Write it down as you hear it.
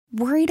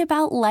Worried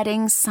about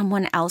letting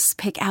someone else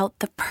pick out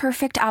the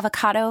perfect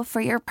avocado for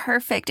your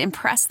perfect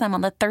impress them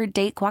on the third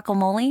date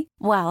guacamole?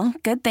 Well,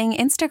 good thing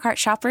Instacart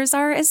shoppers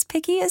are as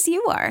picky as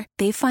you are.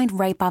 They find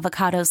ripe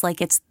avocados like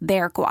it's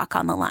their guac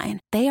on the line.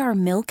 They are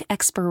milk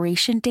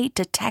expiration date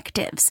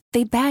detectives.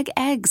 They bag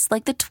eggs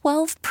like the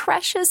 12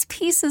 precious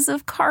pieces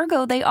of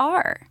cargo they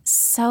are.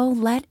 So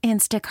let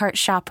Instacart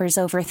shoppers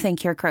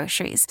overthink your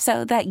groceries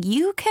so that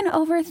you can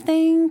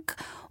overthink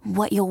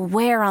what you'll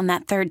wear on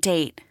that third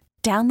date.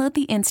 Download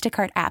the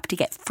Instacart app to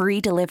get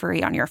free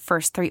delivery on your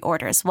first 3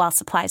 orders while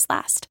supplies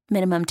last.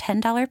 Minimum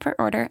 $10 per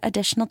order.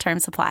 Additional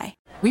terms apply.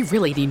 We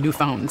really need new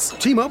phones.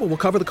 T-Mobile will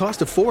cover the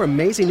cost of 4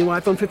 amazing new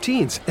iPhone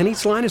 15s, and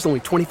each line is only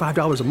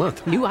 $25 a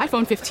month. New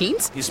iPhone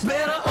 15s? It's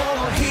better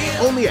over here.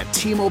 Only at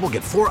T-Mobile,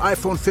 get 4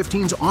 iPhone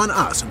 15s on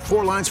us and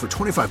 4 lines for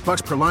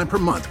 $25 per line per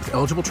month with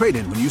eligible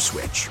trade-in when you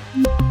switch.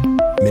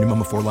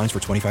 Minimum of 4 lines for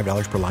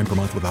 $25 per line per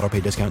month with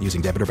autopay discount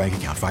using debit or bank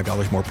account.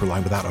 $5 more per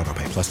line without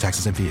autopay, plus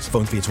taxes and fees.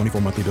 Phone fee at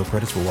 24 monthly bill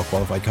credits for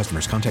well-qualified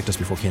customers. Contact us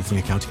before canceling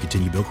account to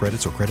continue bill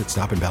credits or credit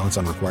stop and balance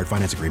on required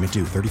finance agreement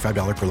due.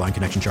 $35 per line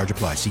connection charge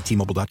applies. See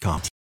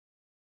T-Mobile.com.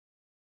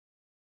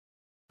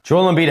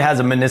 Joel Embiid has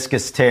a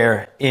meniscus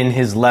tear in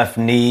his left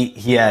knee.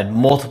 He had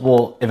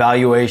multiple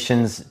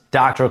evaluations,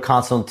 doctoral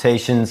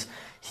consultations.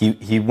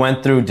 He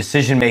went through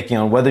decision-making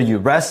on whether you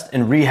rest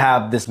and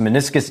rehab this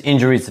meniscus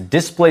injury. It's a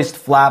displaced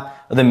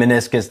flap of the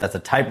meniscus. That's a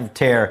type of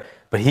tear.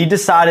 But he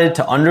decided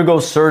to undergo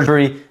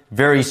surgery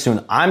very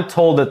soon. I'm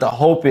told that the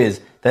hope is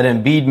that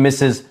Embiid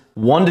misses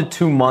 1 to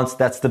 2 months.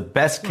 That's the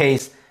best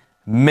case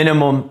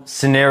minimum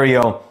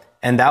scenario.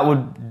 And that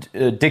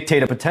would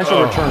dictate a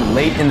potential return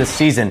late in the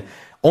season.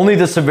 Only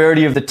the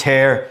severity of the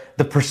tear,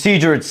 the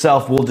procedure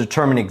itself will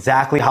determine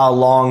exactly how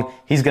long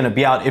he's going to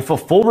be out. If a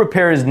full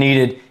repair is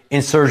needed in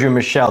Sergio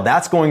Michel,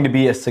 that's going to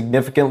be a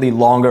significantly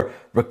longer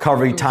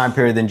recovery time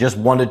period than just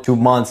 1 to 2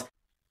 months.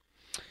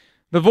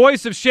 The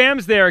voice of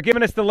Shams there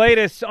giving us the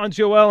latest on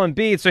Joel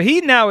Embiid. So he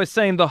now is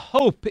saying the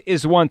hope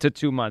is 1 to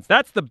 2 months.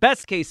 That's the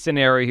best case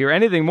scenario here.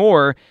 Anything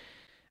more,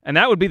 and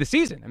that would be the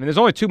season. I mean, there's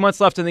only 2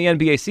 months left in the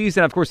NBA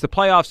season. Of course, the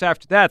playoffs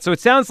after that. So it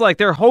sounds like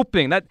they're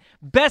hoping that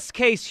best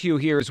case, Hugh,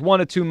 here is 1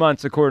 to 2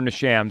 months, according to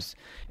Shams.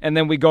 And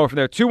then we go from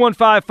there.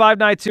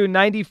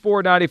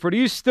 215-592-9494. Do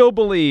you still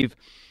believe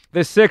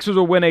the Sixers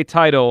will win a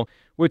title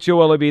with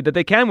Joel Embiid, that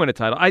they can win a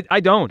title? I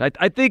don't.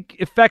 I think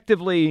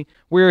effectively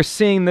we're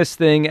seeing this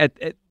thing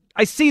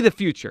I see the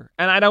future,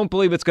 and I don't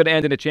believe it's going to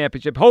end in a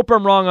championship. Hope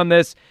I'm wrong on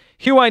this.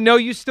 Hugh, I know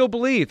you still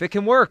believe it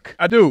can work.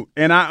 I do,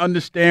 and I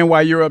understand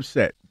why you're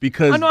upset.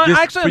 Because I'm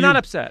not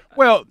upset.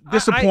 Well,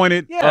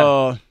 disappointed.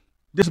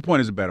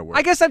 Disappointed is a better word.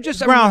 I guess I'm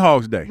just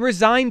Groundhog's Day.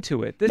 Resigned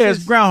to it.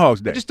 It's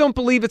Groundhog's Day. I just don't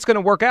believe it's going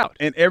to work out.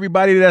 And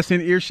everybody that's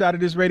in earshot of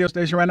this radio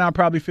station right now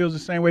probably feels the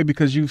same way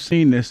because you've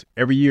seen this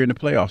every year in the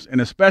playoffs, and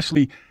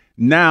especially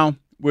now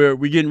where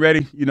we're getting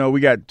ready. You know,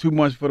 we got 2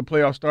 months for the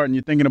playoffs start, and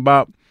you're thinking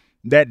about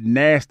that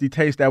nasty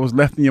taste that was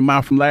left in your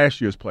mouth from last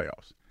year's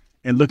playoffs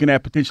and looking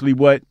at potentially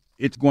what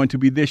it's going to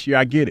be this year.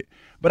 I get it.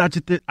 But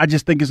I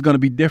just think it's going to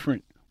be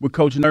different with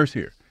Coach Nurse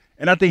here.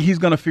 And I think he's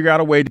going to figure out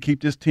a way to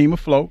keep this team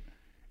afloat,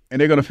 and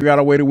they're going to figure out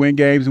a way to win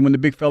games. And when the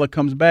big fella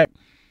comes back,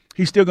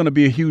 he's still going to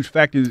be a huge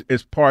factor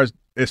as far as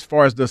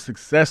the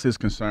success is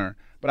concerned.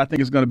 But I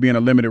think it's going to be in a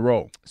limited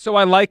role. So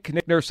I like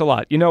Nick Nurse a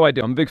lot. You know I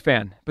do. I'm a big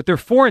fan. But they're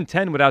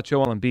 4-10 without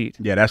Joel Embiid.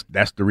 Yeah,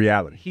 that's the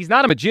reality. He's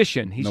not a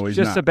magician. He's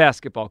just not a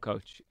basketball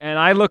coach. And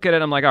I look at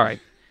it, I'm like, all right,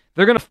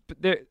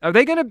 are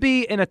they going to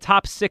be in a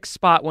top 6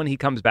 spot when he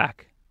comes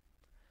back?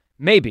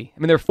 Maybe.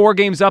 I mean, they're 4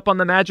 games up on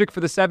the Magic for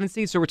the 7th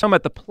seed, so we're talking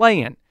about the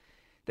play-in.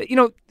 You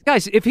know,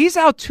 guys, if he's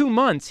out 2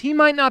 months, he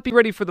might not be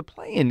ready for the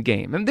play-in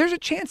game. And there's a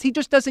chance he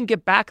just doesn't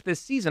get back this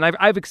season.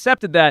 I've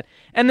accepted that.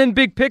 And then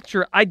big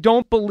picture, I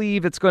don't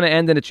believe it's going to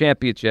end in a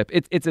championship.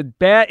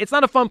 It's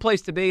not a fun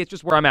place to be. It's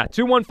just where I'm at.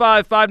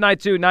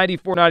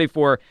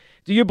 215-592-9494.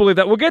 Do you believe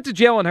that? We'll get to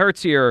Jalen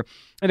Hurts here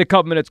in a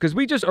couple minutes because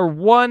we just are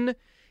 1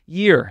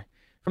 year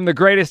from the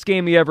greatest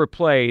game he ever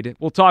played.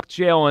 We'll talk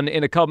Jalen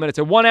in a couple minutes.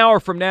 And 1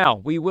 hour from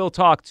now, we will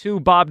talk to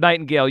Bob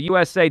Nightingale,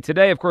 USA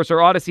Today. Of course,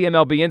 our Odyssey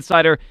MLB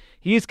insider.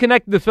 He's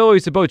connected the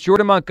Phillies to both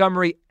Jordan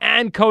Montgomery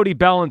and Cody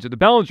Bellinger. The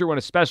Bellinger one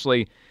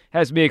especially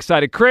has me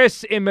excited.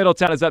 Chris in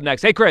Middletown is up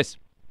next. Hey, Chris.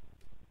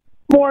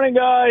 Morning,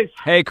 guys.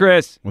 Hey,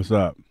 Chris. What's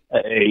up?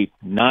 Hey,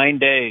 9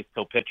 days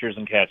till pitchers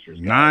and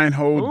catchers. 9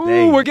 whole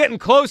days. Ooh, we're getting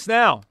close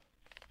now.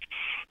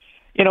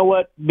 You know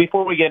what?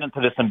 Before we get into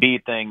this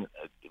Embiid thing,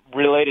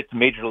 related to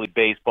Major League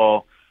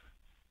Baseball,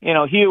 you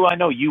know, Hugh, I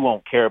know you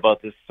won't care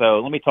about this, so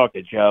let me talk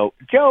to Joe.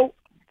 Joe,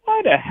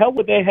 why the hell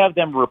would they have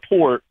them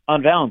report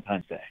on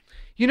Valentine's Day?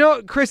 You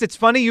know, Chris, it's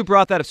funny you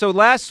brought that up. So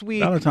last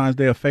week... Valentine's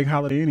Day, a fake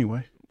holiday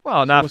anyway.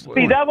 Well, not...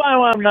 See, that's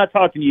why I'm not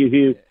talking to you,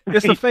 Hugh.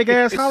 It's a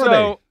fake-ass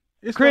holiday.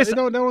 So, Chris, that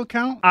don't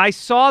count. I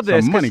saw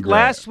this because grab.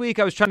 last week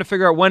I was trying to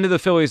figure out when did the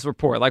Phillies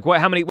report? Like,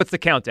 what's the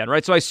countdown,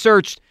 right? So I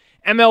searched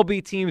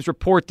MLB teams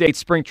report dates,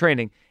 spring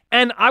training.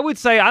 And I would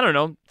say, I don't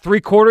know,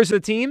 3/4 of the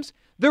teams,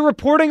 they're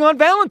reporting on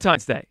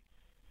Valentine's Day.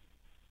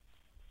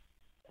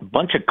 A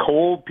bunch of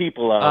cold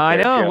people out I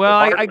there. know. Jeff.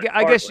 Well,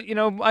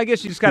 I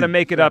guess you just got to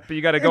make it up.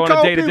 You got to go on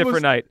a date a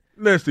different night.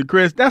 Listen,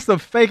 Chris, that's a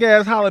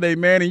fake-ass holiday,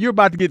 man, and you're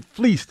about to get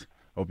fleeced.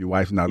 Hope your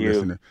wife's not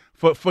listening.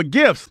 For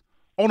gifts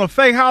on a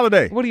fake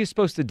holiday. What are you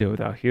supposed to do,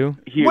 though, Hugh?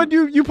 What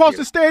you supposed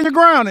to stand your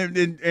ground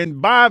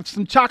and buy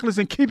some chocolates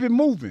and keep it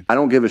moving. I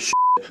don't give a shit.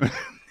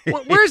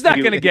 Where's that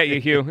going to get you,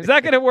 Hugh? Is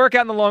that going to work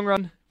out in the long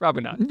run?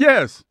 Probably not.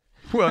 Yes.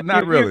 Well,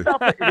 not really.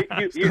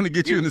 It's going to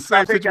get you in the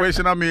same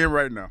situation I'm in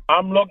right now.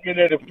 I'm looking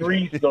at a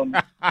priest on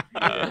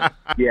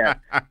Yeah.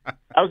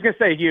 I was going to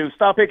say, Hugh,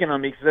 stop picking on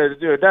me because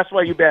that's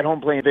why you be at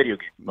home playing video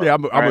games. Yeah,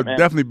 I would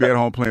definitely be at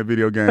home playing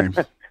video games.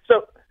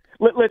 So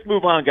let's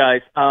move on,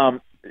 guys.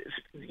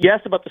 You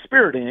asked about the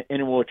spirit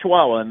animal, a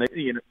Chihuahua, and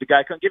the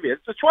guy couldn't give you it.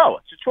 It's a Chihuahua.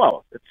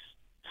 It's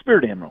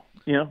spirit animal.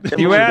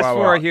 You asked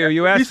for it, Hugh.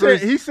 You asked for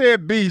it. He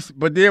said beast,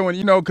 but then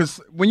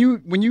because when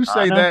you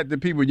say that to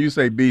people, you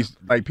say beast,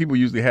 like people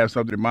usually have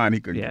something in mind.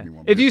 He couldn't give you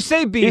one. If you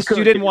say beast,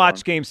 you didn't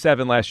watch Game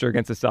 7 last year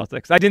against the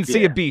Celtics. I didn't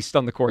see a beast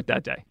on the court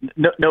that day.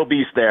 No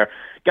beast there.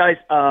 Guys,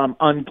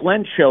 on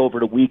Glenn's show over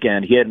the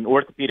weekend, he had an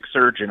orthopedic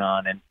surgeon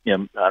on, and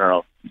I don't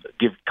know,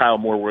 give Kyle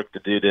more work to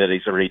do that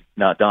he's already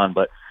not done,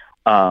 but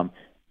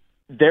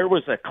there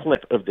was a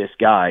clip of this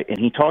guy, and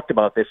he talked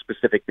about this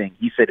specific thing.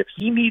 He said if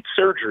he needs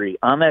surgery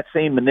on that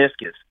same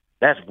meniscus,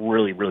 that's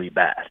really, really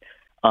bad.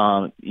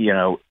 And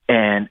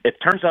it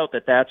turns out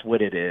that that's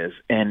what it is.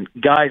 And,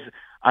 guys,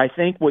 I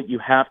think what you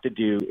have to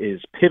do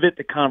is pivot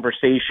the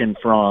conversation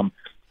from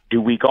do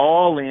we go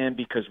all in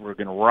because we're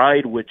going to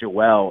ride with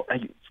Joel?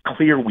 It's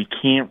clear we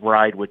can't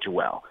ride with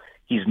Joel.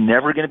 He's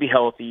never going to be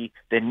healthy.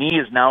 The knee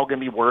is now going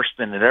to be worse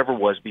than it ever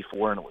was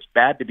before, and it was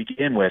bad to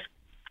begin with.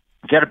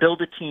 You got to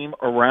build a team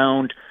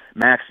around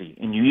Maxey,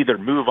 and you either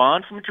move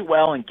on from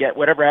Joel and get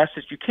whatever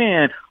assets you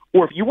can,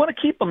 or if you want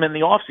to keep him in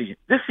the offseason,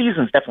 this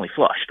season's definitely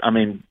flushed. I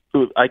mean,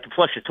 I can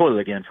flush the toilet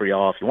again for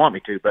y'all if you want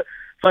me to, but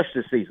flush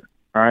this season,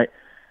 all right?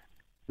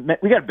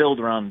 We got to build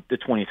around the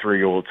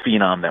 23-year-old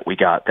phenom that we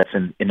got that's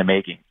in the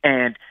making.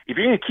 And if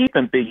you're going to keep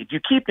Embiid, you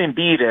keep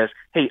Embiid as,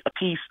 hey, a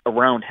piece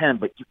around him,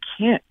 but you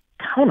can't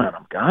count on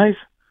him, guys.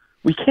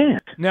 We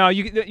can't. No,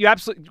 you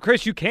absolutely,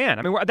 Chris, you can.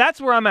 I mean, that's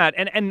where I'm at.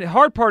 And the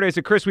hard part is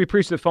that, Chris, we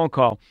appreciate the phone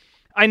call.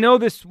 I know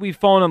we've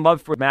fallen in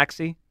love with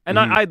Maxey, and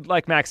I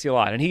like Maxey a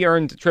lot, and he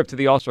earned a trip to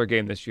the All-Star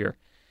game this year.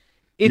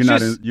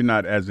 You're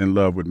not as in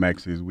love with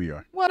Maxey as we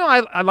are. Well, no,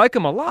 I like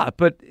him a lot,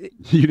 but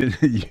you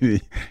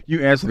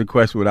answered the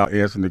question without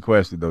answering the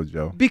question, though,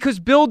 Joe. Because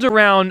build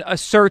around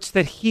asserts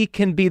that he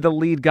can be the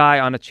lead guy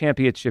on a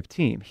championship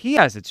team. He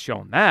hasn't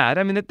shown that.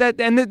 I mean,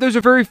 and there's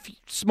a very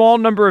small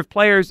number of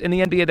players in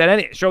the NBA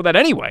that show that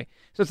anyway.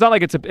 So it's not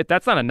like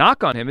that's not a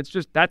knock on him. It's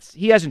just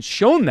he hasn't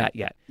shown that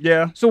yet.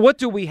 Yeah. So what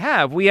do we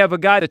have? We have a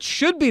guy that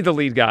should be the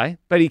lead guy,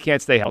 but he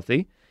can't stay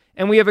healthy,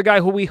 and we have a guy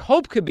who we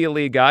hope could be a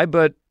lead guy,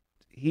 but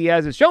he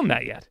hasn't shown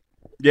that yet.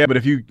 Yeah, but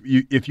if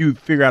you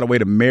figure out a way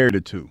to marry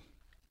the two,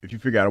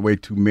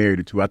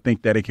 I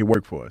think that it can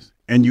work for us.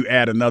 And you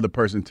add another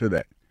person to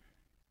that.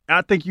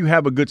 I think you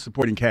have a good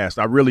supporting cast.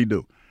 I really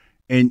do.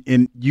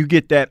 And you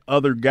get that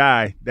other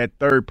guy, that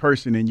third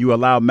person, and you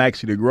allow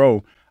Maxey to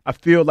grow. I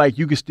feel like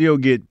you can still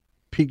get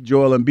peak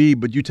Joel Embiid,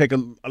 but you take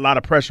a lot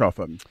of pressure off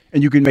of him,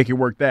 and you can make it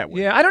work that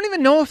way. Yeah, I don't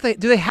even know if do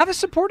they have a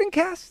supporting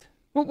cast?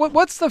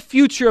 What's the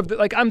future of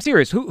I'm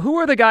serious. Who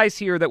are the guys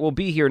here that will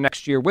be here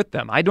next year with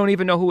them? I don't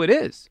even know who it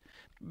is.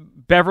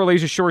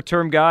 Beverly's a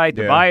short-term guy.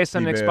 Tobias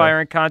on an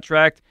expiring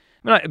contract.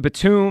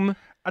 Batum.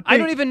 I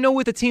don't even know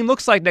what the team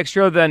looks like next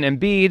year other than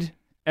Embiid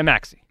and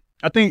Maxey.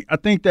 I think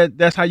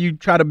that's how you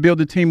try to build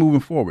a team moving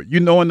forward.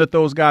 You knowing that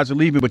those guys are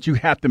leaving, but you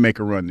have to make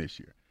a run this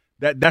year.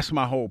 That's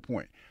my whole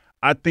point.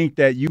 I think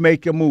that you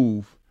make a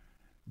move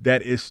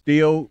that is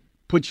still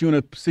puts you in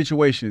a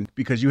situation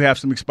because you have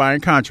some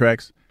expiring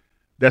contracts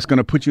that's going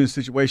to put you in a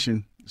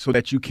situation so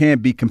that you can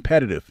be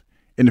competitive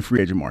in the free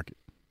agent market.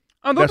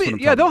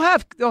 They'll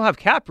have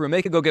cap room.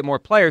 They could go get more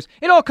players.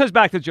 It all comes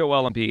back to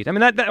Joel Embiid. I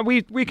mean, that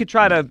we could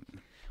try to.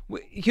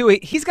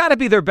 He's got to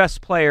be their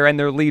best player and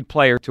their lead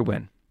player to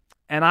win,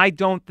 and I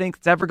don't think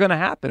it's ever going to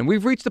happen.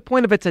 We've reached the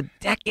point of it's a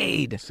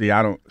decade.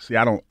 I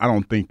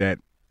don't think that.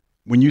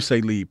 When you say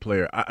lead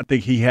player, I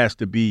think he has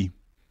to be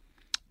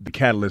the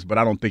catalyst, but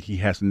I don't think he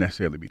has to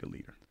necessarily be the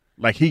leader.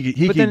 Like he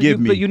can give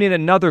me. But you need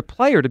another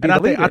player to be the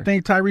leader. I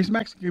think Tyrese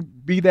Maxey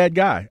could be that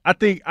guy. I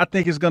think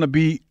it's going to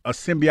be a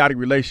symbiotic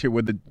relationship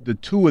where the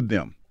two of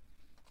them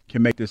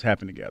can make this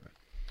happen together.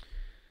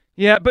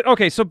 Yeah, but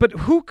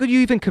who could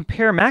you even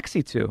compare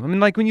Maxey to? I mean,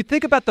 like when you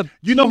think about the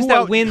teams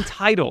that win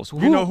titles,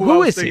 who I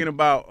was is thinking he?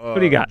 about? What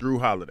do you got? Drew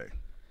Holiday.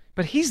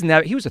 But he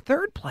was a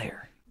third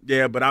player.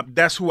 Yeah, but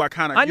that's who I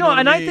kind of. I know,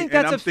 I think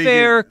that's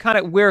fair kind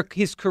of where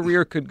his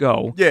career could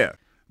go. Yeah,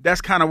 that's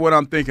kind of what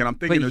I'm thinking. I'm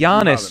thinking. But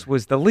Giannis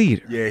was the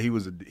leader. Yeah, he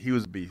was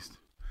a beast.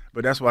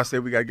 But that's why I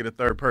said we got to get a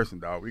third person,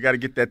 dog. We got to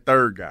get that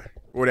third guy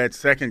or that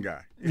second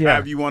guy. Yeah.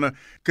 However you want to,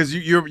 because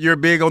you're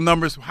big on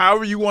numbers.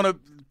 However you want to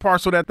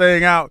parcel that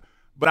thing out.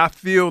 But I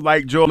feel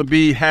like Joel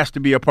Embiid has to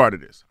be a part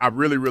of this. I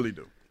really, really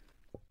do.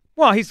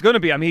 Well, he's going to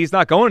be. I mean, he's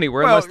not going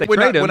anywhere unless they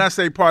trade him. When I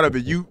say part of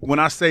it, when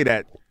I say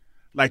that,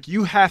 Like,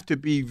 you have to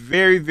be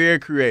very, very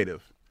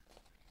creative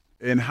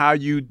in how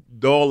you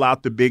dole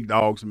out the big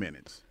dog's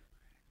minutes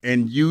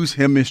and use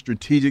him in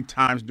strategic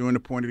times during the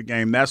point of the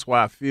game. That's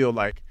why I feel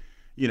like,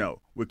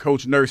 with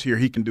Coach Nurse here,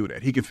 he can do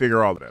that. He can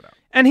figure all of that out.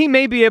 And he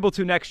may be able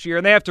to next year,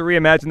 and they have to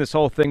reimagine this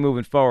whole thing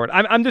moving forward.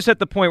 I'm just at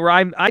the point where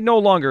I no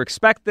longer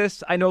expect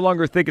this. I no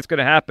longer think it's going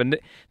to happen.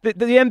 The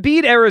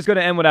Embiid era is going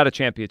to end without a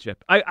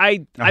championship.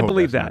 I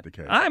believe that.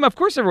 Of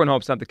course everyone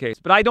hopes not the case,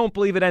 but I don't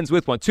believe it ends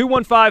with one.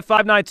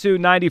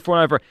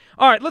 215-592-9494.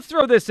 All right, let's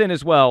throw this in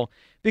as well,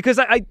 because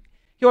I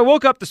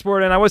woke up this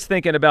morning and I was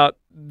thinking about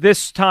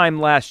this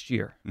time last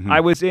year. Mm-hmm. I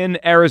was in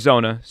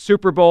Arizona.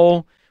 Super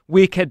Bowl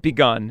week had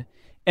begun,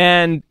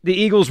 and the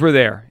Eagles were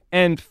there.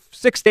 And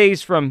 6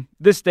 days from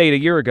this date a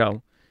year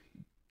ago,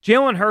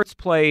 Jalen Hurts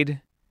played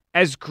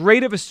as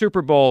great of a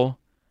Super Bowl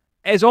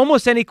as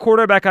almost any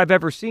quarterback I've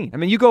ever seen. I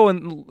mean, you go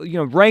and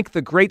rank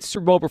the great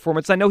Super Bowl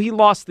performance. I know he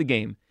lost the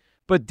game,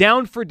 but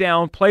down for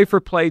down, play for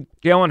play,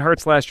 Jalen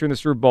Hurts last year in the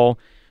Super Bowl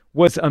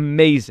was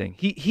amazing.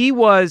 He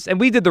was, and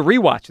we did the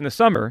rewatch in the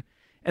summer,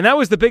 and that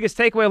was the biggest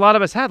takeaway a lot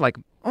of us had. Like,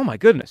 oh my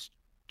goodness,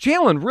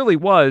 Jalen really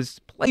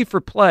was play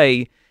for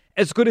play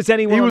as good as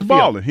anyone. He was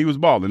balling. He was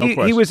balling. No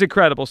question. He was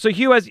incredible. So,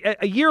 Hugh, as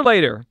a year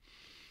later,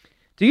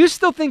 do you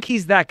still think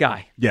he's that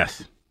guy?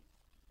 Yes.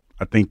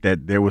 I think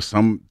that there was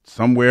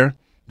somewhere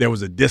there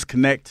was a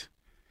disconnect,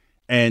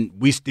 and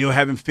we still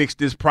haven't fixed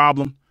this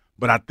problem,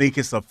 but I think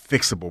it's a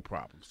fixable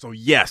problem. So,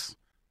 yes,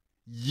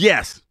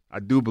 I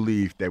do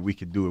believe that we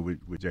could do it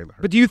with Jalen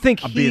Hurts. But do you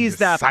think he's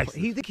that?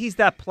 You think he's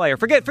that player?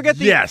 Forget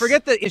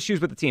the issues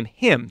with the team.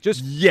 Him,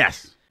 just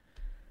yes.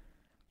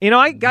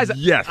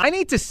 Yes. I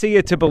need to see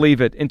it to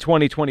believe it in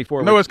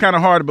 2024. No, it's kind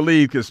of hard to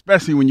believe,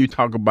 especially when you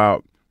talk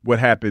about what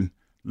happened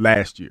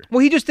last year. Well,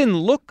 he just didn't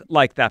look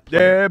like that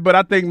player. Yeah, but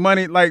I think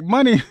money. I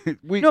mean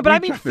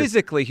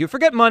physically, Hugh.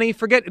 Forget money,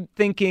 forget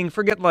thinking,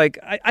 forget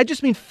I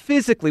just mean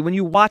physically. When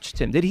you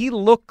watched him, did he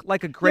look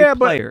like a great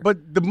player?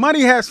 But the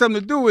money has something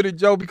to do with it,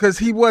 Joe, because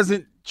he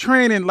wasn't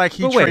training like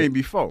he trained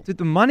before. Did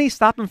the money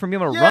stop him from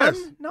being able to run?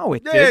 No,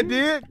 it didn't. Yeah, it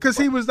did, because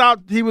he was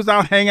out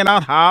hanging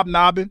out,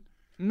 hobnobbing.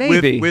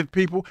 Maybe. With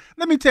people.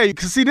 Let me tell you,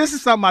 because, see, this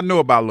is something I know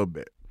about a little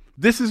bit.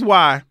 This is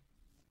why,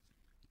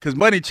 because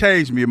money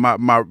changed me in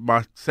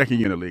my second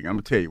year in the league. I'm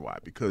going to tell you why.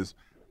 Because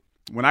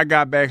when I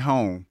got back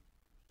home,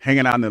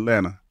 hanging out in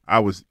Atlanta, I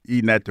was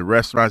eating at the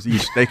restaurants, eating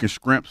steak and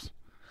shrimps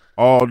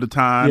all the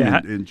time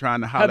and trying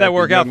to holler. How'd that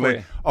work out for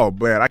you? Oh,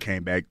 man, I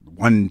came back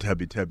one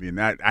tubby,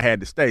 and I had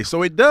to stay.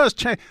 So it does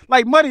change.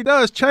 Like, money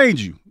does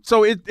change you.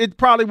 So it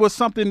probably was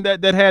something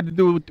that had to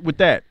do with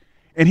that.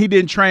 And he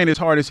didn't train as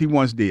hard as he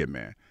once did,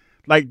 man.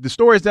 Like, the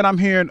stories that I'm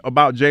hearing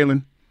about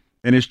Jalen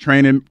and his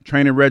training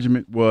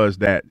regimen was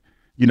that,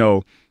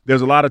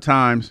 there's a lot of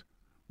times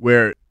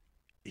where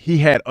he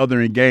had other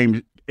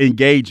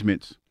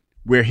engagements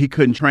where he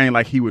couldn't train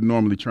like he would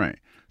normally train.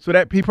 So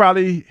that he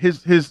probably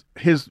his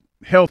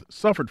health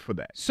suffered for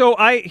that. So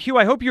Hugh,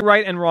 I hope you're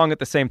right and wrong at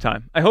the same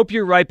time. I hope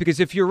you're right, because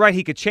if you're right,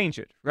 he could change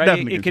it, right?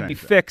 Definitely it could be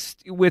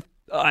fixed with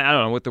I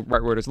don't know what the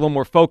right word is, a little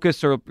more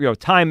focus or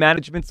time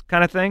management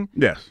kind of thing.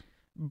 Yes.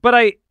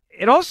 But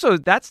it also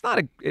that's not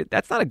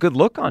a good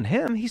look on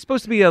him. He's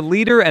supposed to be a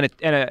leader and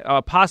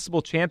a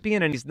possible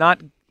champion, and he's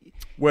not.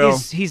 Well,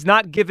 he's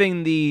not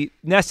giving the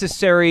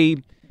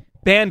necessary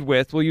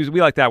bandwidth.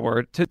 We like that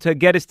word to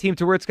get his team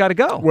to where it's got to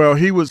go. Well,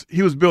 he was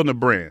building a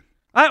brand.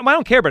 I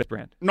don't care about his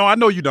brand. No, I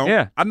know you don't.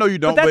 Yeah, I know you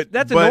don't. But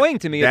that's annoying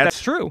to me. If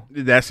that's true.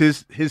 That's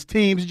his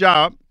team's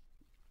job,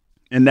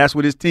 and that's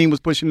what his team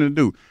was pushing him to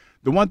do.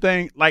 The one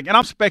thing, and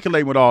I'm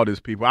speculating with all this,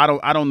 people.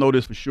 I don't know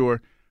this for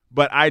sure.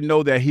 But I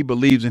know that he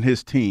believes in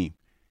his team,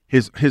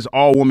 his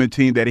all-woman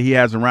team that he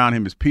has around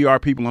him, his PR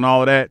people and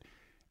all of that.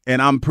 And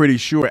I'm pretty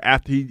sure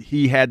after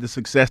he had the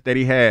success that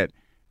he had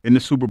in the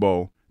Super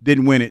Bowl,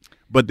 didn't win it,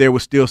 but there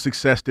was still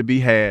success to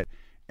be had.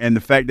 And the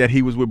fact that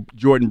he was with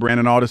Jordan Brand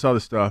and all this other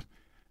stuff,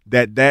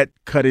 that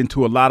cut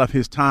into a lot of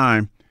his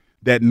time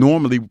that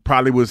normally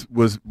probably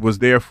was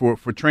there for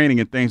training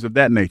and things of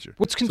that nature.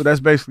 So that's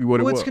basically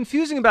what it was. What's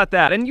confusing about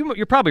that, and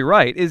you're probably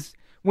right, is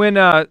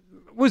when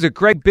was it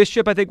Greg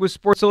Bishop, I think, was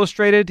Sports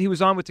Illustrated? He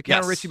was on with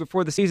Takano Ritchie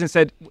before the season,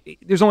 said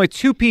there's only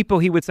two people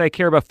he would say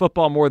care about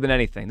football more than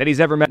anything that he's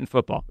ever met in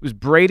football. It was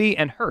Brady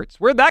and Hurts.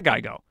 Where'd that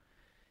guy go?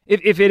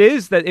 If it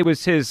is that it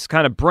was his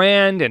kind of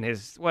brand and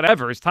his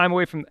time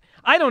away from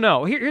 – I don't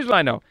know. Here's what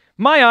I know.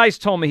 My eyes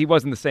told me he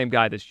wasn't the same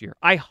guy this year.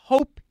 I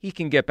hope he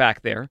can get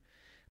back there,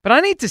 but I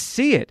need to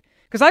see it.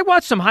 Because I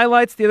watched some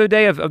highlights the other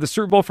day of the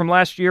Super Bowl from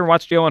last year and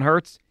watched Jalen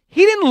Hurts.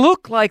 He didn't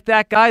look like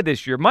that guy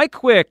this year. Mike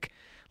Quick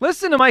 –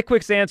 listen to Mike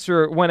Quick's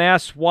answer when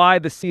asked why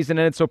the season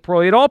ended so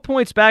poorly. It all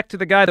points back to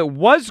the guy that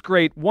was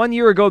great 1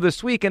 year ago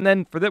this week and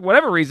then, for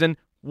whatever reason,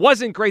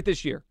 wasn't great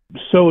this year.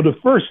 So the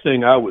first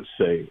thing I would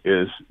say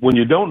is when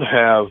you don't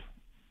have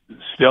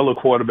stellar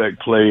quarterback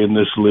play in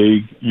this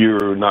league,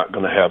 you're not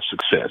going to have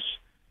success.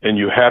 And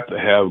you have to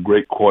have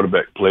great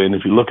quarterback play. And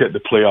if you look at the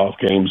playoff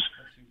games,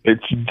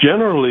 it's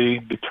generally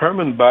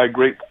determined by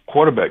great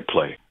quarterback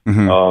play.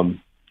 Mm-hmm.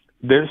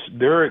 there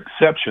are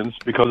exceptions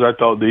because I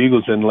thought the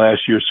Eagles in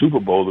last year's Super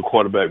Bowl, the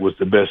quarterback was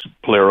the best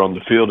player on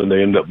the field, and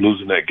they ended up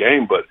losing that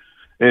game. But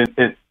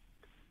and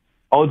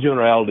all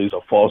generalities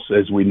are false,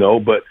 as we know.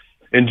 But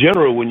in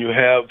general, when you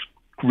have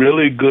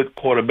really good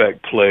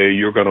quarterback play,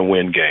 you're going to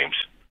win games.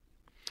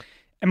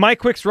 And Mike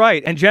Quick's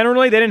right. And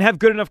generally, they didn't have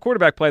good enough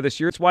quarterback play this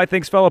year. It's why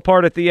things fell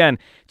apart at the end.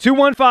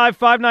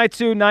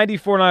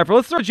 215-592-9494.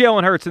 Let's throw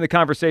Jalen Hurts in the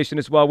conversation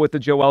as well with the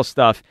Joel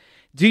stuff.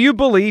 Do you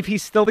believe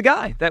he's still the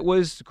guy that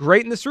was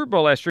great in the Super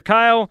Bowl last year?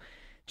 Kyle,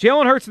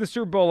 Jalen Hurts in the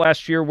Super Bowl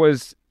last year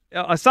was,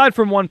 aside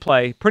from one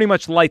play, pretty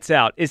much lights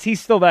out. Is he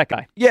still that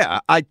guy?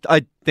 Yeah, I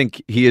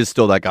think he is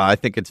still that guy. I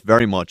think it's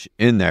very much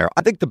in there.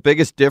 I think the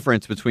biggest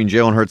difference between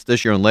Jalen Hurts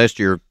this year and last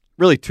year,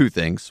 really two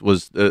things,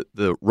 was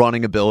the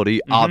running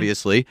ability,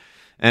 obviously.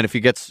 And if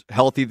he gets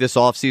healthy this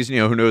offseason,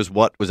 who knows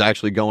what was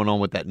actually going on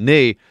with that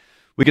knee.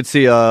 We could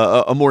see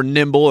a more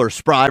nimble or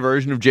spry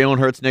version of Jalen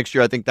Hurts next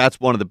year. I think that's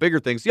one of the bigger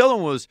things. The other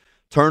one was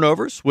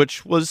turnovers,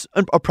 which was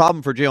a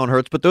problem for Jalen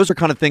Hurts, but those are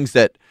kind of things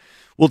that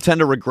will tend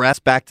to regress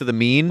back to the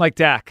mean. Like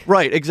Dak.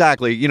 Right,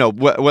 exactly.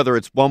 Whether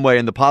it's one way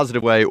in the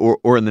positive way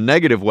or in the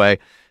negative way.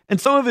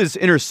 And some of his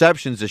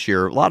interceptions this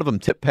year, a lot of them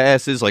tip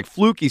passes, like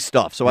fluky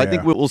stuff. So I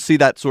think we'll see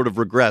that sort of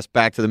regress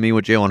back to the mean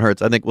with Jalen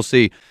Hurts. I think we'll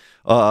see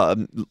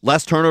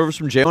less turnovers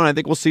from Jalen. I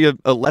think we'll see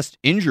a less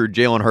injured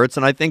Jalen Hurts,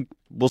 and I think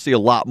we'll see a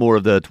lot more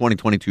of the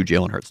 2022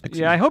 Jalen Hurts next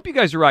season. I hope you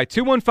guys are right.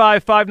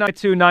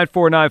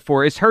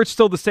 215-592-9494. Is Hurts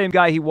still the same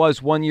guy he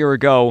was 1 year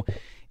ago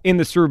in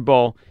the Super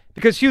Bowl?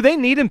 Because, Hugh, they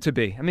need him to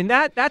be. I mean,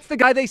 that's the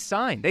guy they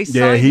signed. They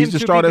signed him he's the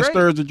to straw be that great.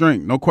 stirs the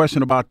drink. No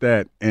question about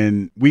that.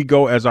 And we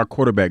go as our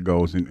quarterback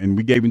goes, and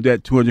we gave him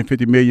that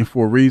 $250 million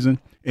for a reason,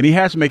 and he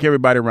has to make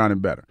everybody around him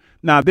better.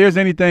 Now, if there's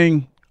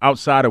anything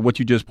outside of what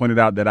you just pointed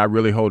out that I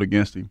really hold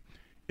against him,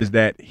 is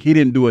that he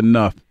didn't do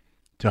enough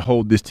to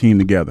hold this team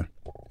together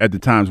at the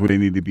times where they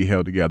need to be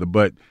held together.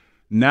 But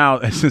now,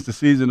 since the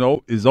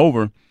season is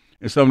over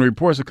and some of the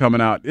reports are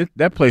coming out,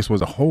 that place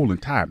was a whole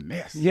entire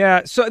mess.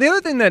 Yeah, so the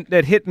other thing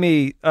that hit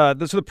me, so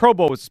the Pro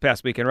Bowl was this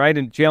past weekend, right?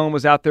 And Jalen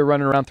was out there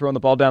running around throwing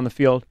the ball down the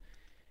field.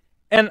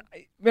 And,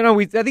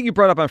 I think you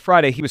brought up on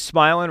Friday, he was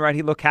smiling, right?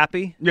 He looked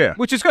happy. Yeah.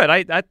 Which is good.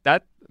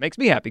 That makes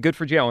me happy. Good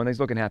for Jalen. He's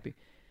looking happy.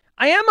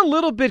 I am a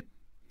little bit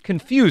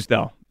confused,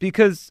 though,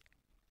 because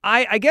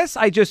I guess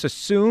I just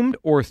assumed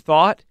or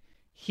thought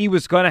he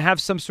was going to have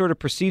some sort of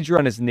procedure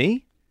on his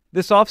knee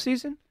this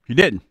offseason. He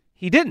didn't.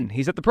 He didn't.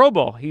 He's at the Pro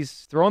Bowl.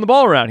 He's throwing the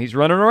ball around. He's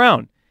running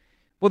around.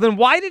 Well, then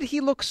why did he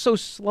look so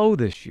slow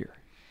this year?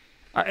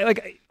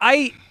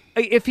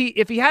 If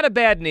he had a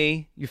bad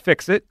knee, you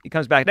fix it. He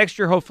comes back next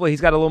year. Hopefully,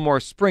 he's got a little more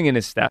spring in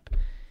his step.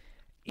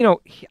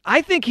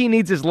 I think he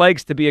needs his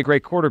legs to be a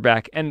great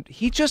quarterback, and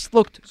he just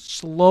looked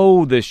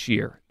slow this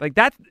year. Like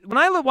that. When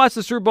I watched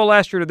the Super Bowl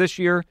last year to this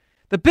year,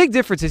 the big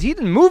difference is he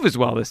didn't move as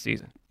well this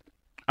season.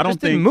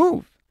 Didn't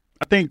move.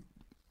 I think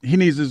he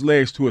needs his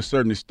legs to a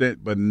certain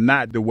extent, but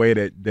not the way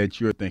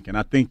that you're thinking.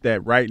 I think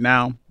that right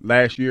now,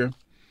 last year,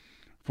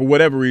 for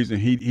whatever reason,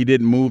 he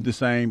didn't move the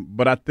same.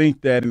 But I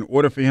think that in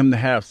order for him to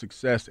have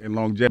success and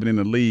longevity in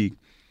the league,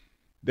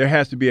 there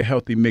has to be a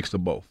healthy mix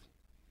of both.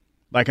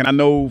 And I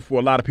know for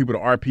a lot of people, the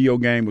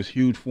RPO game was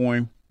huge for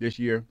him this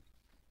year.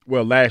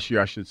 Well, last year,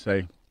 I should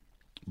say.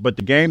 But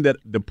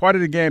the part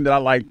of the game that I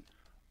like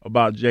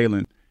about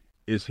Jalen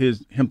is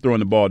him throwing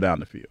the ball down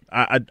the field.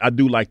 I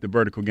do like the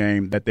vertical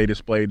game that they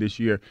displayed this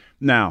year.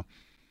 Now,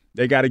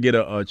 they got to get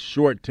a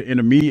short to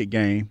intermediate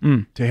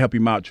game to help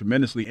him out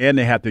tremendously, and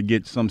they have to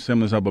get some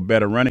semblance of a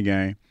better running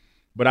game.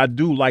 But I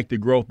do like the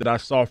growth that I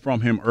saw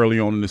from him early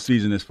on in the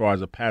season as far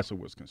as a passer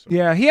was concerned.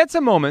 Yeah, he had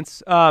some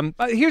moments.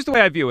 Here's the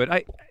way I view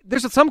it.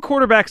 There's some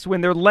quarterbacks,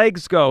 when their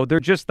legs go,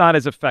 they're just not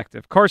as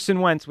effective. Carson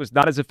Wentz was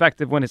not as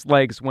effective when his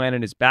legs went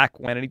and his back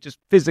went, and he just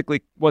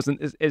physically wasn't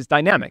as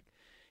dynamic.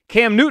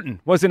 Cam Newton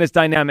wasn't as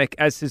dynamic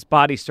as his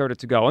body started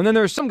to go. And then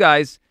there are some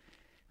guys,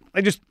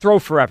 they just throw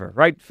forever,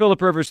 right?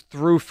 Phillip Rivers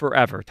threw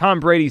forever. Tom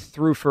Brady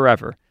threw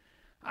forever.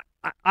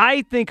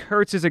 I think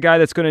Hurts is a guy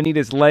that's going to need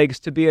his legs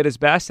to be at his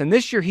best, and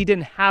this year he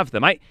didn't have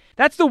them.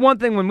 That's the one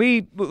thing when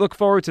we look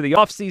forward to the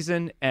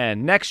offseason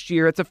and next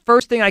year, it's the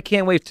first thing I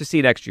can't wait to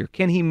see next year.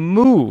 Can he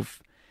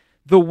move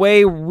the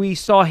way we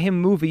saw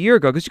him move a year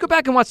ago? Because you go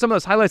back and watch some of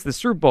those highlights of the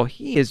Super Bowl,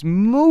 he is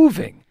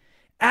moving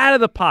out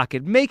of the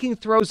pocket, making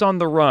throws on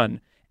the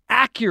run,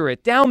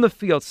 accurate, down the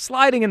field,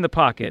 sliding in the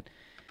pocket.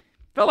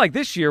 Felt like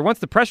this year, once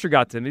the pressure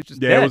got to him, he was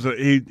just dead.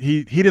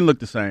 He didn't look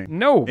the same.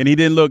 No. And he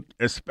didn't look,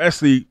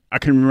 especially, I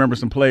can remember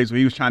some plays where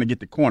he was trying to get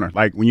the corner.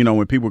 Like,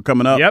 when people were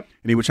coming up and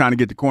he was trying to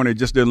get the corner, it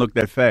just didn't look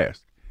that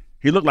fast.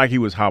 He looked like he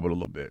was hobbled a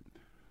little bit.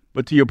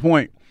 But to your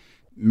point,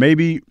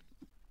 maybe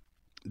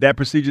that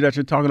procedure that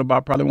you're talking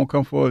about probably won't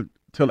come forward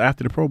till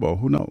after the Pro Bowl.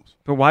 Who knows?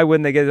 But why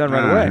wouldn't they get it done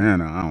right away? I don't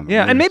know.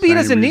 Yeah, and maybe he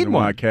doesn't need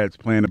one. Why cats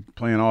playing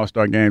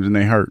All-Star games and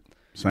they hurt.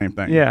 Same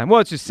thing. Yeah, well,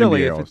 it's just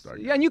silly.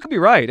 And you could be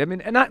right. I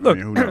mean, look,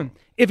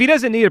 if he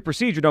doesn't need a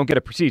procedure, don't get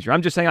a procedure.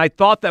 I'm just saying I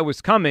thought that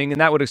was coming, and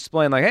that would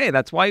explain, hey,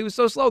 that's why he was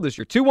so slow this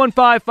year.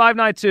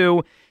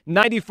 215-592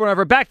 94 and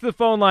over. Back to the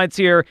phone lines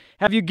here.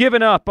 Have you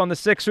given up on the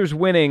Sixers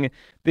winning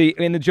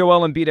in the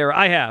Joel Embiid era?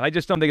 I have. I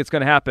just don't think it's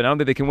going to happen. I don't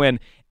think they can win.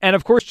 And,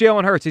 of course,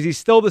 Jalen Hurts. Is he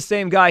still the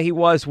same guy he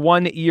was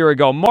 1 year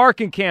ago?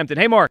 Mark in Camden.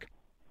 Hey, Mark.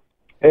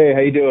 Hey,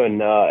 how you doing?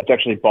 It's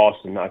actually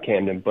Boston, not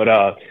Camden. But,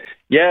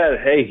 yeah,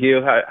 hey,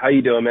 Hugh. How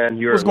you doing,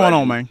 man? What's going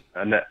on, man?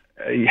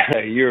 Yeah,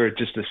 you're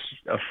just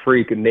a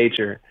freak of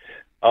nature.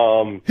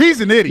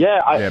 He's an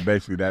idiot. Yeah,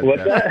 basically that.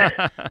 What's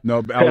that?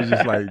 No, I was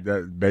just like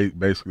that.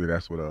 Basically,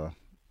 that's what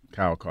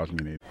Kyle calls me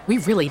an idiot. We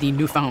really need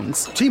new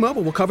phones.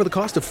 T-Mobile will cover the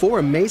cost of 4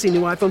 amazing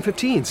new iPhone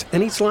 15s,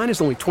 and each line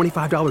is only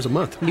 $25 a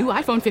month. New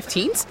iPhone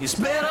 15s? It's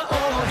better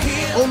over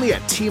here. Only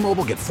at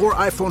T-Mobile, get 4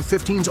 iPhone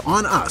 15s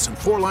on us and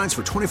 4 lines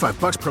for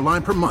 $25 per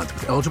line per month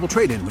with eligible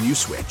trade-in when you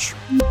switch.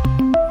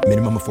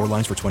 Minimum of 4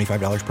 lines for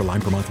 $25 per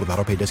line per month with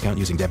autopay discount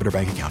using debit or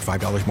bank account.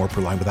 $5 more per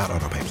line without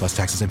autopay, plus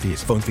taxes and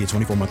fees. Phone fee at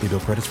 24 monthly bill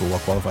credits for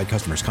well-qualified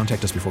customers.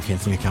 Contact us before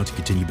canceling account to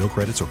continue bill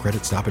credits or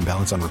credit stop and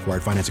balance on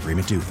required finance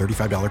agreement due.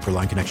 $35 per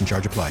line connection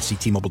charge applies. See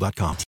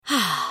T-Mobile.com.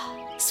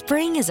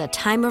 Spring is a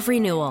time of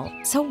renewal,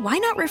 so why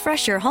not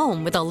refresh your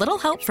home with a little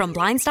help from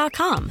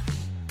Blinds.com?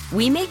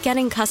 We make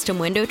getting custom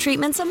window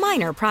treatments a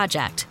minor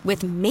project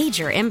with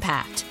major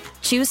impact.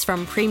 Choose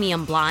from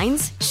premium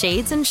blinds,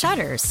 shades, and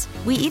shutters.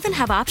 We even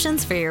have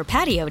options for your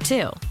patio,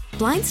 too.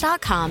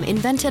 Blinds.com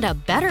invented a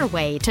better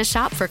way to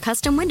shop for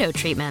custom window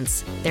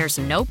treatments. There's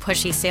no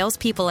pushy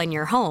salespeople in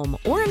your home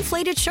or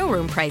inflated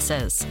showroom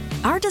prices.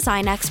 Our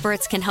design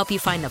experts can help you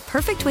find the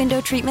perfect window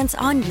treatments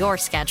on your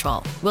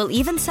schedule. We'll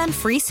even send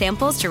free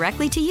samples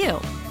directly to you.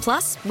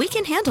 Plus, we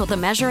can handle the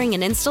measuring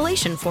and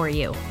installation for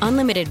you.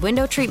 Unlimited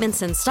window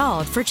treatments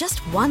installed for just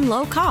one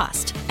low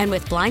cost. And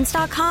with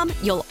Blinds.com,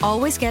 you'll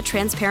always get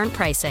transparent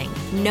pricing.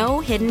 No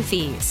hidden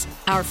fees.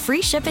 Our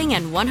free shipping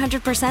and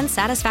 100%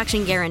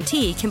 satisfaction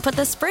guarantee can put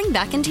the spring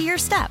back into your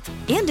step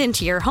and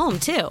into your home,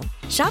 too.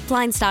 Shop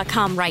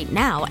Blinds.com right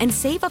now and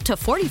save up to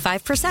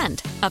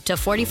 45%. Up to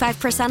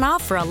 45%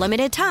 off for a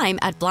limited time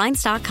at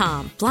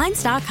Blinds.com.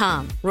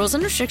 Blinds.com. Rules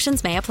and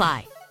restrictions may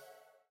apply.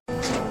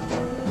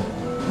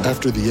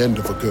 After the end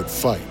of a good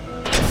fight,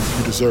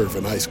 you deserve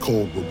an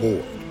ice-cold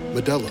reward.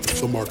 Modelo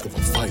is the mark of a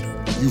fighter.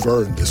 You've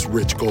earned this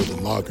rich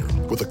golden lager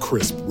with a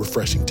crisp,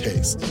 refreshing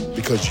taste.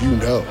 Because you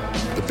know,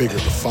 the bigger the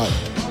fight,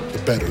 the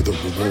better the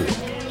reward.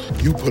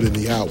 You put in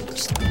the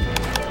hours,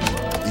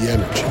 the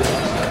energy,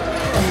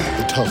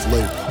 the tough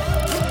labor.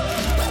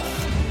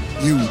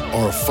 You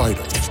are a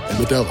fighter, and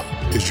Modelo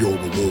is your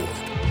reward.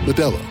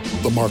 Modelo,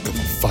 the mark of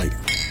a fighter.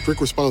 Drink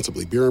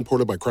responsibly. Beer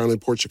imported by Crown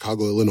Imports,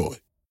 Chicago, Illinois.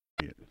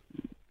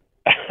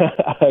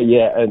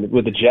 Yeah, and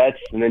with the Jets,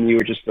 and then you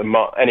were just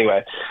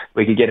anyway,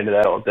 we could get into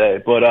that all day.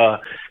 But,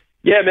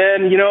 yeah,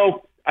 man,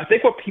 I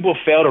think what people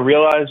fail to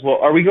realize, well,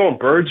 are we going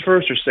Birds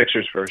first or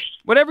Sixers first?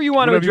 Whatever you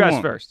want to address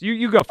first.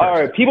 You go first. All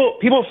right,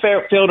 people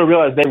fail to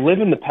realize they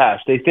live in the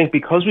past. They think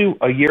because we,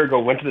 a year ago,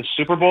 went to the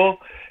Super Bowl,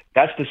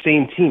 that's the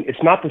same team.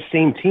 It's not the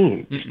same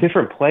team. It's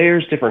different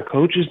players, different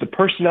coaches. The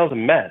personnel's a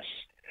mess.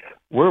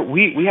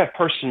 We have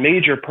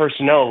major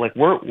personnel. Like,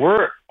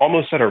 we're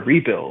almost at a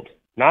rebuild,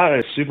 not at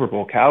a Super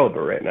Bowl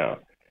caliber right now.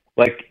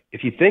 Like,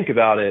 if you think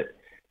about it,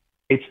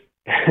 it's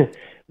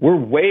we're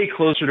way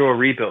closer to a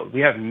rebuild.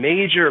 We have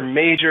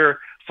major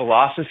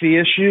philosophy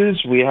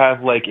issues. We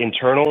have, like,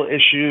 internal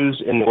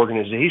issues in the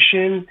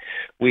organization.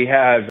 We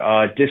have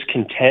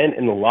discontent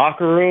in the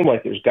locker room.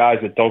 Like, there's guys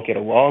that don't get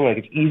along. Like,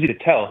 it's easy to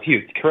tell.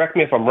 Hugh, correct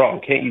me if I'm wrong.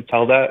 Can't you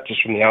tell that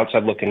just from the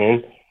outside looking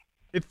in?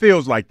 It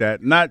feels like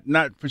that. Not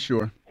for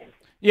sure.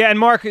 Yeah, and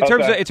Mark, in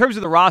terms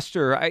of the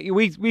roster,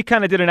 we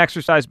kind of did an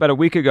exercise about a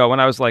week ago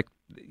when I was like,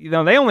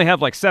 they only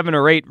have like 7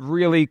 or 8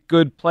 really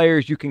good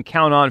players you can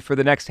count on for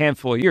the next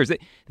handful of years.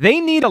 They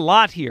need a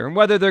lot here, and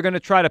whether they're going to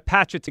try to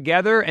patch it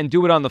together and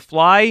do it on the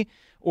fly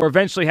or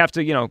eventually have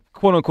to,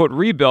 quote unquote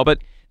rebuild, but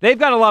they've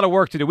got a lot of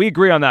work to do. We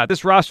agree on that.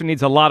 This roster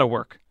needs a lot of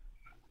work.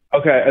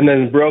 Okay, and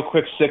then real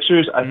quick,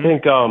 Sixers. I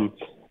think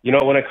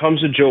when it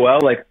comes to Joel,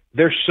 like,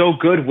 they're so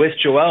good with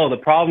Joel. The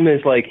problem is,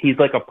 like, he's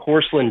like a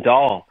porcelain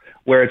doll,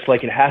 where it's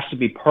like it has to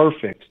be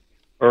perfect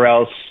or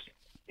else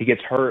he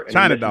gets hurt and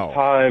China misses doll.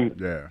 time.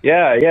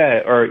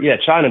 Yeah.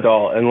 China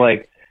doll. And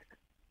like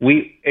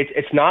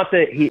it's not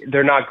that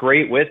they're not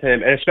great with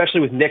him, and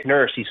especially with Nick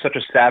Nurse, he's such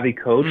a savvy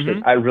coach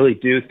that I really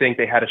do think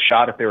they had a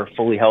shot if they were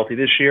fully healthy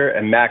this year.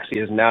 And Maxey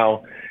is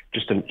now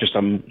just a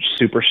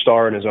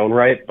superstar in his own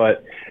right,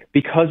 but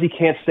because he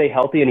can't stay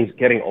healthy and he's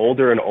getting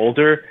older and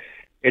older,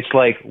 it's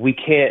like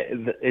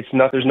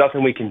there's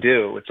nothing we can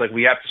do. It's like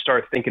we have to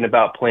start thinking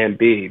about plan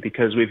B,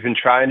 because we've been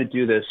trying to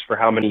do this for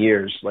how many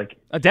years? Like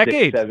a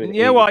decade. 6, 7,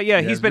 yeah, 8. well, yeah,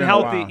 he's been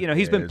healthy.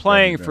 He's been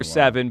playing for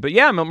 7. But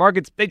yeah, Mark,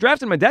 they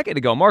drafted him a decade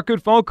ago. Mark,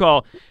 good phone call.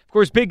 Of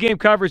course, big game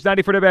coverage,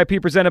 94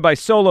 WIP presented by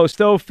Solo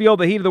Stove. Feel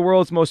the heat of the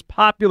world's most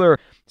popular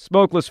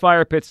smokeless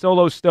fire pit,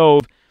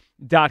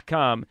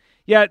 solostove.com.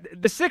 Yeah,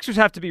 the Sixers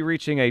have to be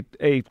reaching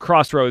a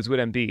crossroads with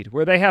Embiid,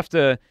 where they have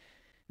to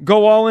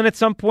go all in at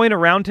some point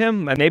around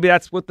him, and maybe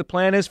that's what the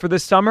plan is for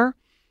this summer,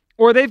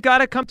 or they've got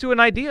to come to an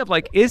idea of,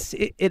 like, is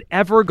it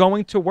ever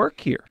going to work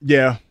here?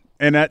 Yeah,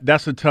 and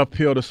that's a tough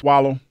pill to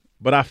swallow,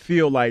 But I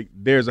feel like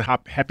there's a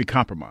happy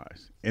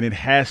compromise, and it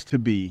has to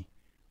be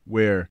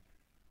where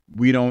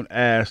we don't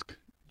ask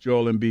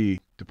Joel Embiid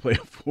to play a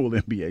full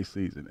NBA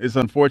season. It's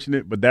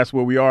unfortunate, but that's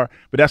where we are.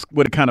 But that's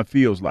what it kind of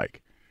feels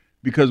like.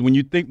 Because when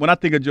I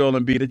think of Joel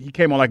Embiid, he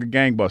came on like a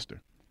gangbuster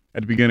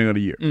at the beginning of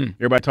the year.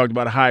 Everybody talked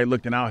about how he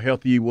looked and how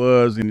healthy he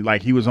was and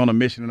like he was on a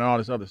mission and all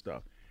this other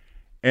stuff.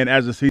 And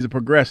as the season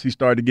progressed, he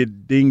started to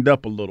get dinged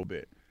up a little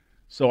bit.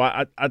 So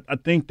I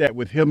think that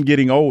with him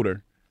getting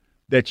older,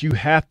 that you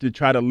have to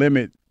try to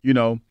limit,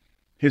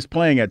 his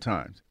playing at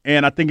times.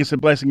 And I think it's a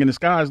blessing in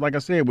disguise, like I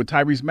said, with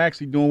Tyrese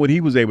Maxey doing what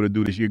he was able to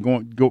do this year,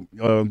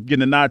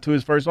 getting a nod to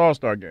his first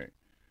All-Star game.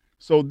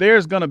 So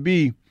there's going to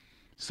be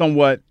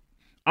somewhat,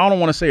 I don't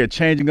want to say a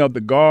changing of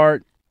the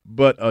guard,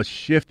 but a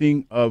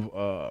shifting of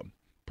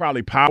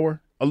probably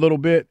power a little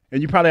bit,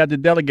 and you probably have to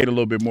delegate a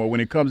little bit more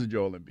when it comes to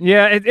Joel Embiid.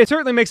 Yeah, it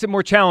certainly makes it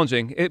more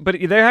challenging, but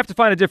they have to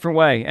find a different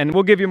way, and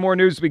we'll give you more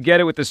news as we get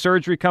it with the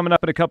surgery coming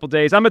up in a couple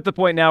days. I'm at the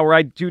point now where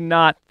I do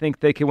not think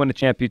they can win a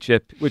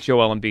championship with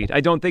Joel Embiid. I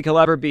don't think he'll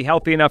ever be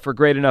healthy enough or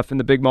great enough in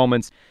the big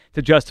moments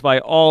to justify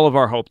all of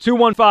our hope.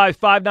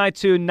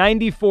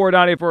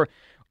 215-592-9494.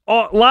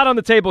 A lot on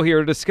the table here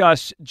to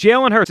discuss.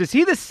 Jalen Hurts, is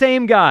he the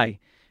same guy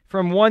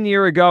from 1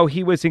 year ago?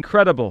 He was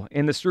incredible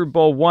in the Super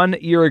Bowl 1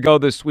 year ago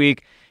this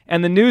week.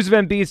 And the news of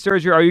Embiid's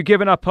surgery, are you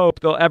giving up hope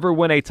they'll ever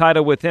win a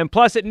title with him?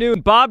 Plus at noon,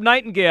 Bob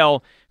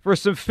Nightingale for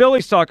some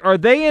Phillies talk. Are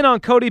they in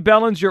on Cody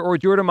Bellinger or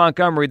Jordan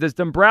Montgomery? Does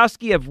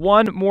Dombrowski have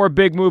one more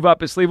big move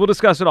up his sleeve? We'll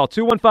discuss it all.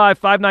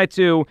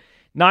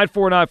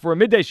 215-592-9494,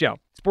 midday show.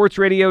 Sports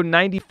Radio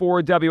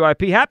 94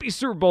 WIP. Happy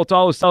Super Bowl to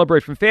all who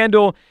celebrate from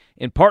FanDuel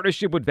in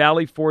partnership with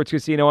Valley Forge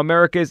Casino,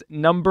 America's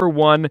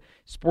 #1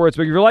 sportsbook.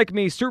 If you're like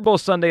me, Super Bowl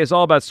Sunday is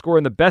all about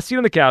scoring the best seat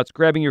on the couch,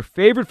 grabbing your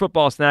favorite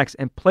football snacks,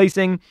 and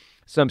placing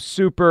some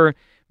super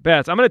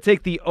bets. I'm going to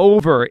take the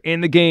over in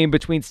the game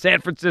between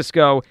San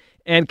Francisco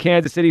and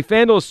Kansas City.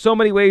 FanDuel has so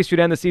many ways to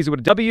end the season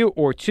with a W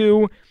or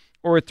 2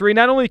 or 3.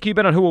 Not only can you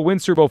bet on who will win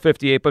Super Bowl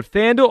 58, but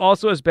FanDuel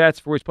also has bets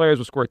for which players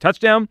will score a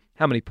touchdown,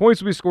 how many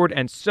points will be scored,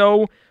 and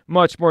so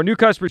much more. New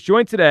customers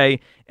join today,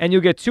 and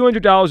you'll get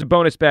 $200 in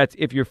bonus bets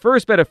if your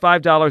first bet of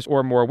 $5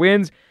 or more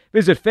wins.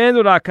 Visit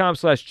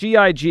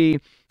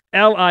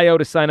FanDuel.com/GIGLIO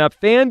to sign up.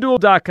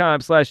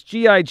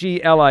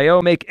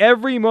 FanDuel.com/GIGLIO. Make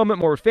every moment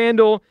more with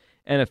FanDuel,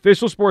 an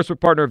official sportsbook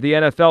partner of the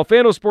NFL.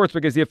 FanDuel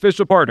Sportsbook is the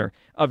official partner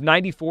of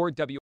 94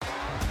 W.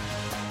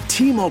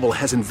 T-Mobile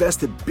has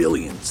invested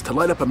billions to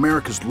light up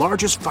America's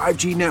largest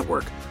 5G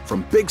network,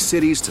 from big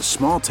cities to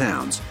small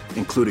towns,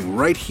 including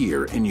right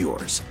here in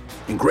yours.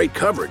 And great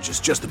coverage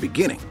is just the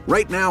beginning.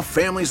 Right now,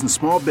 families and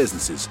small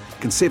businesses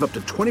can save up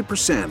to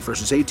 20%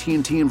 versus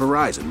AT&T and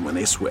Verizon when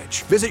they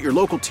switch. Visit your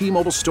local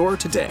T-Mobile store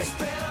today.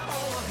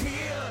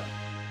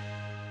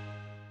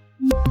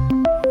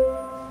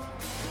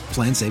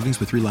 Plan savings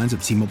with 3 lines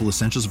of T-Mobile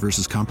Essentials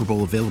versus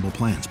comparable available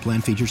plans.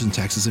 Plan features and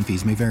taxes and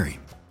fees may vary.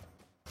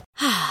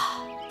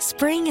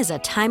 Spring is a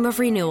time of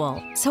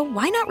renewal, so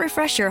why not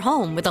refresh your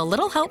home with a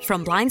little help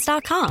from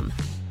Blinds.com?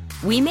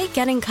 We make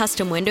getting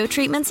custom window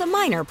treatments a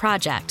minor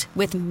project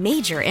with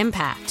major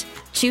impact.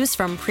 Choose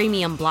from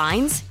premium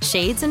blinds,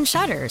 shades, and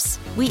shutters.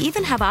 We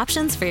even have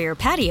options for your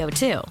patio,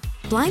 too.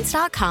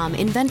 Blinds.com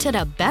invented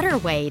a better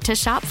way to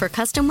shop for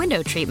custom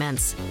window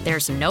treatments.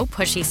 There's no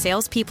pushy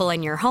salespeople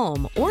in your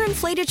home or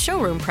inflated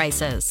showroom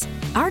prices.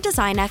 Our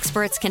design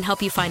experts can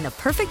help you find the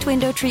perfect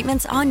window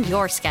treatments on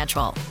your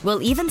schedule.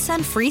 We'll even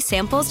send free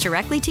samples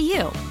directly to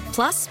you.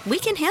 Plus, we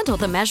can handle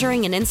the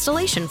measuring and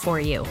installation for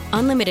you.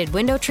 Unlimited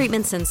window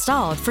treatments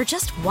installed for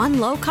just one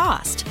low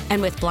cost. And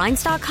with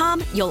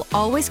Blinds.com, you'll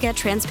always get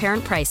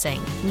transparent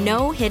pricing.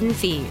 No hidden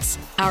fees.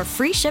 Our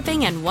free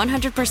shipping and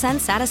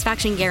 100%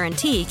 satisfaction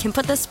guarantee can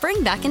put the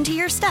spring back into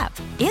your step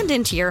and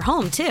into your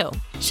home, too.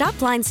 Shop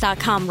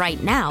Blinds.com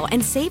right now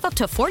and save up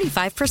to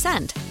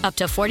 45%. Up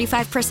to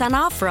 45%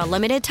 off for a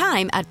limited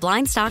time at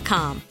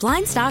Blinds.com.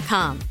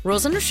 Blinds.com.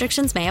 Rules and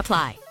restrictions may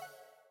apply.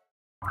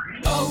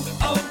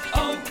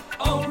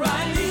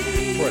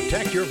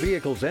 Protect your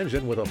vehicle's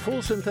engine with a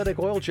full synthetic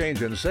oil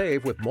change and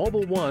save with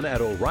Mobile One at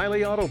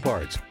O'Reilly Auto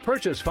Parts.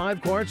 Purchase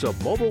 5 quarts of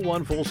Mobile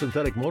One full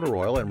synthetic motor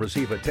oil and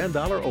receive a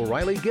 $10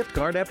 O'Reilly gift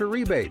card after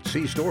rebate.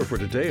 See store for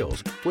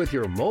details. With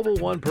your Mobile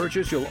One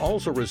purchase, you'll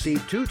also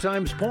receive 2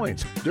 times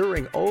points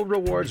during O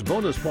Rewards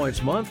Bonus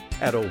Points Month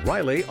at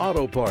O'Reilly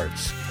Auto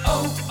Parts.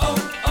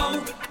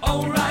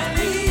 O'Reilly.